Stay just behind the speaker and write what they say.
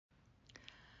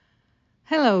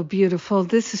Hello, beautiful.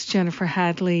 This is Jennifer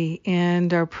Hadley,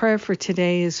 and our prayer for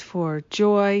today is for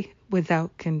joy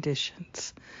without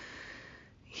conditions.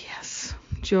 Yes,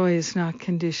 joy is not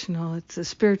conditional. It's a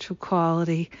spiritual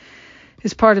quality.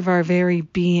 It's part of our very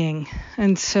being,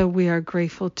 and so we are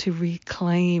grateful to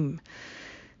reclaim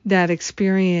that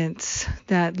experience,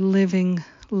 that living,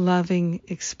 loving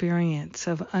experience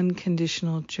of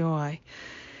unconditional joy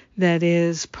that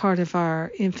is part of our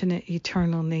infinite,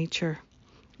 eternal nature.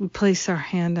 We place our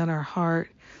hand on our heart.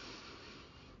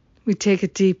 We take a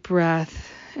deep breath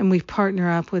and we partner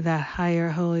up with that higher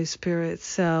Holy Spirit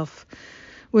self.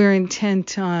 We're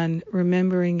intent on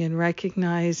remembering and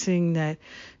recognizing that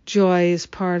joy is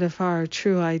part of our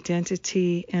true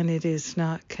identity and it is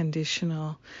not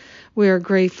conditional. We are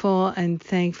grateful and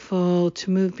thankful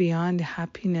to move beyond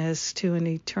happiness to an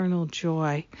eternal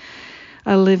joy,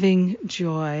 a living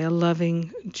joy, a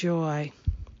loving joy.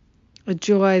 A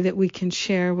joy that we can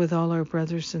share with all our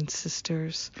brothers and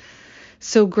sisters.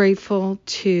 So grateful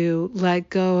to let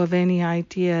go of any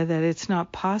idea that it's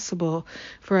not possible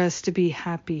for us to be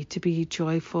happy, to be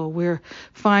joyful. We're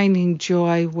finding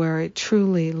joy where it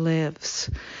truly lives,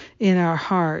 in our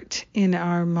heart, in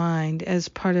our mind, as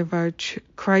part of our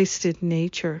Christed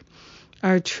nature,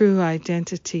 our true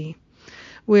identity.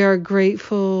 We are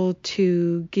grateful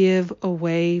to give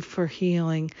away for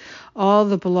healing all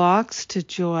the blocks to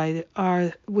joy,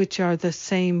 which are the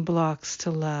same blocks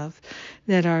to love,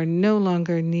 that are no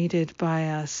longer needed by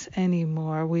us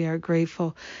anymore. We are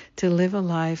grateful to live a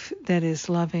life that is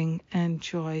loving and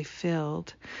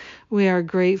joy-filled. We are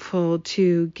grateful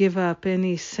to give up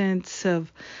any sense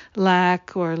of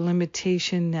lack or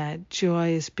limitation that joy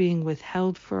is being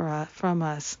withheld from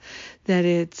us, that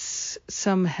it's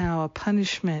somehow a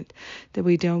punishment that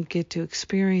we don't get to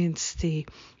experience the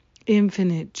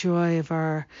infinite joy of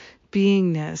our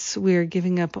beingness. We are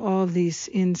giving up all these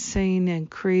insane and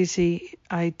crazy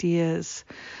ideas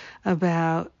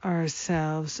about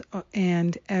ourselves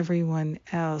and everyone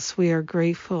else. We are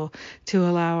grateful to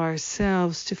allow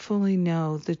ourselves to fully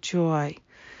know the joy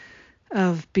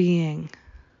of being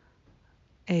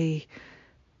a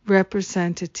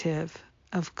representative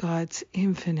of God's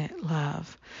infinite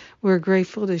love. We're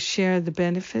grateful to share the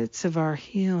benefits of our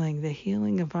healing. The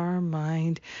healing of our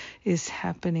mind is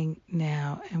happening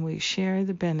now, and we share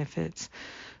the benefits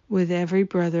with every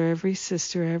brother, every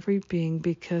sister, every being,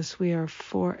 because we are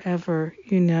forever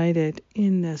united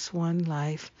in this one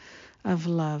life of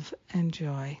love and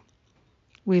joy.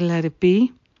 We let it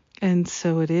be, and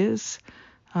so it is.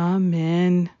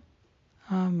 Amen.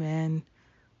 Amen.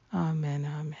 Amen.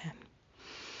 Amen.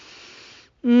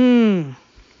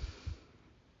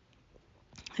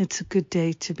 It's a good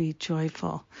day to be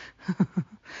joyful.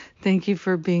 Thank you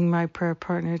for being my prayer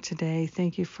partner today.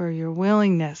 Thank you for your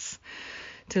willingness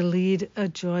to lead a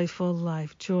joyful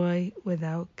life, joy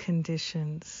without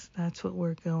conditions. That's what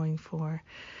we're going for,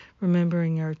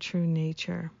 remembering our true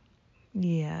nature.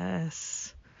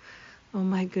 Yes. Oh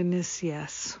my goodness,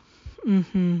 yes.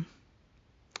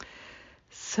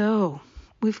 So,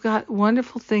 we've got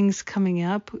wonderful things coming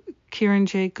up. Kieran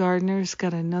J. Gardner's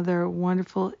got another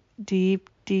wonderful, deep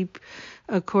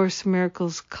A Course in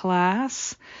Miracles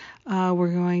class.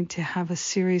 We're going to have a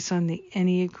series on the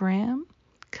Enneagram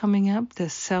coming up. The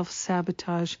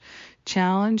Self-Sabotage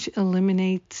Challenge,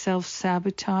 Eliminate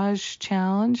Self-Sabotage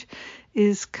Challenge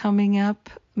is coming up.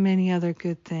 Many other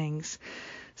good things.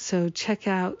 So check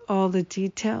out all the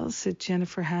details at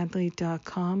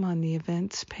jenniferhadley.com on the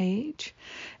events page.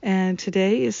 And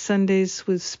today is Sundays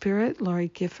with Spirit.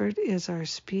 Laurie Gifford is our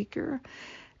speaker,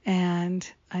 and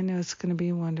I know it's going to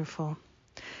be wonderful.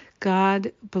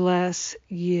 God bless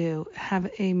you.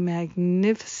 Have a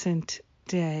magnificent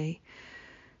day,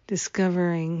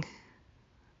 discovering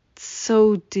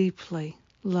so deeply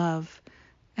love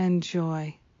and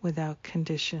joy without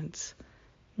conditions.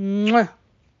 Mwah.